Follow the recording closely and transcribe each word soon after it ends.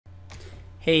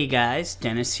Hey guys,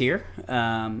 Dennis here.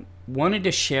 Wanted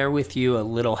to share with you a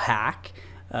little hack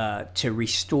to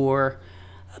restore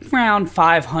around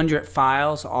 500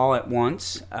 files all at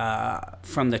once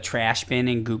from the trash bin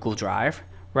in Google Drive.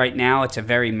 Right now it's a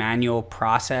very manual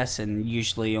process and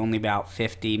usually only about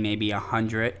 50, maybe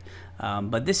 100.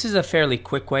 But this is a fairly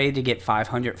quick way to get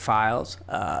 500 files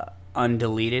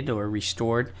undeleted or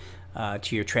restored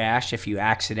to your trash if you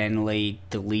accidentally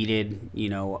deleted,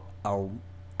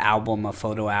 a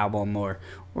photo album, or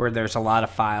there's a lot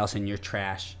of files in your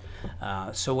trash.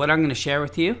 So what I'm going to share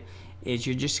with you is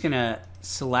you're just going to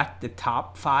select the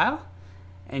top file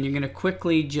and you're going to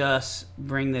quickly just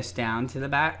bring this down to the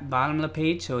bottom of the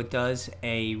page so it does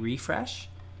a refresh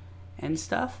and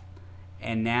stuff.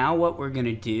 And now what we're going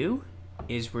to do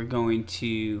is we're going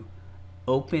to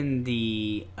open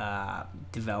the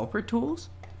developer tools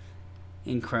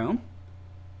in Chrome.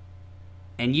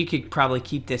 And you could probably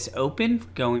keep this open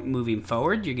moving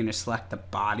forward. You're going to select the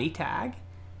body tag,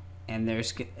 and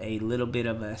there's a little bit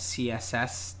of a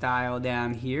CSS style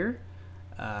down here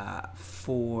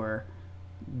for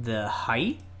the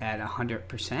height at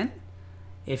 100%.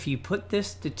 If you put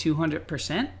this to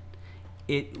 200%,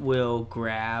 it will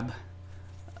grab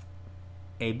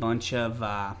a bunch of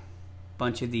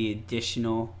the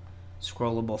additional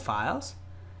scrollable files,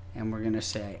 and we're going to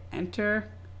say enter.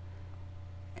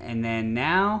 And then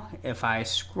now if I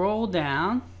scroll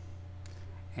down,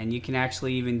 and you can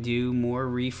actually even do more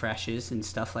refreshes and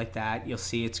stuff like that, you'll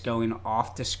see it's going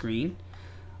off the screen.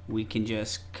 We can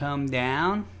just come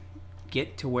down,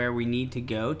 get to where we need to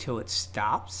go till it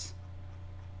stops,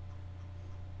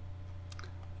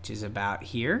 which is about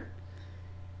here.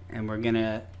 And we're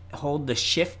gonna hold the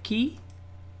shift key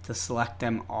to select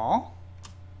them all.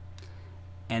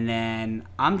 And then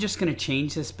I'm just going to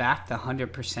change this back to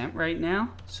 100% right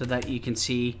now so that you can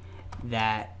see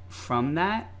that from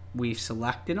that we've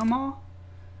selected them all.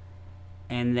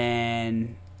 And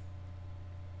then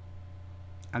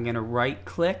I'm going to right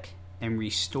click and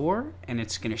restore, and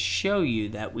it's going to show you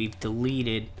that we've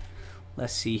deleted,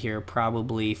 let's see here,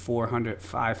 probably 400 or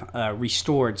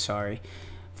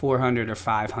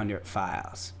 500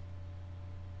 files.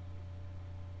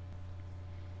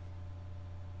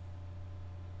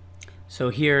 So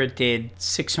here it did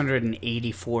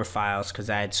 684 files because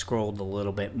I had scrolled a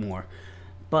little bit more.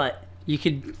 But you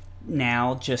could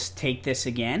now just take this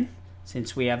again,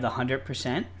 since we have the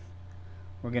 100%.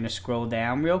 We're going to scroll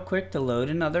down real quick to load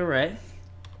another array.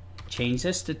 Change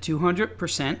this to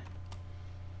 200%.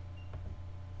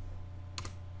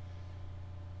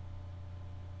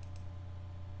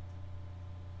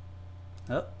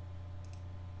 Oh,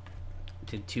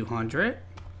 to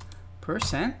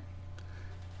 200%.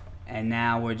 And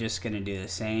now we're just going to do the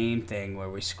same thing where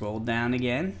we scroll down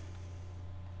again.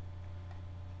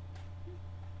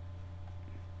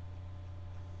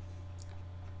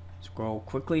 Scroll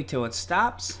quickly till it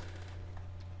stops.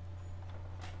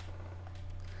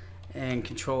 And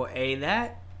Control A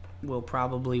that will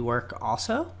probably work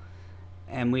also.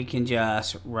 And we can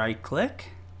just right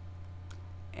click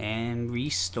and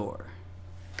restore.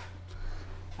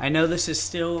 I know this is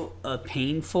still a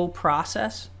painful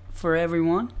process for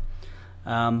everyone.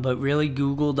 But really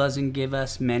Google doesn't give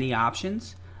us many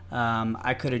options.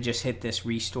 I could have just hit this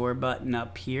restore button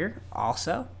up here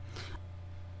also.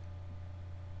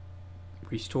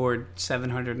 Restored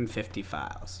 750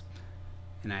 files.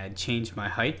 And I had changed my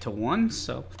height to 1,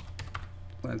 so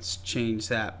let's change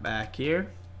that back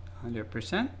here,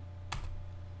 100%.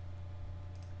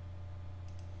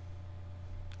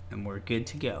 And we're good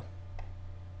to go.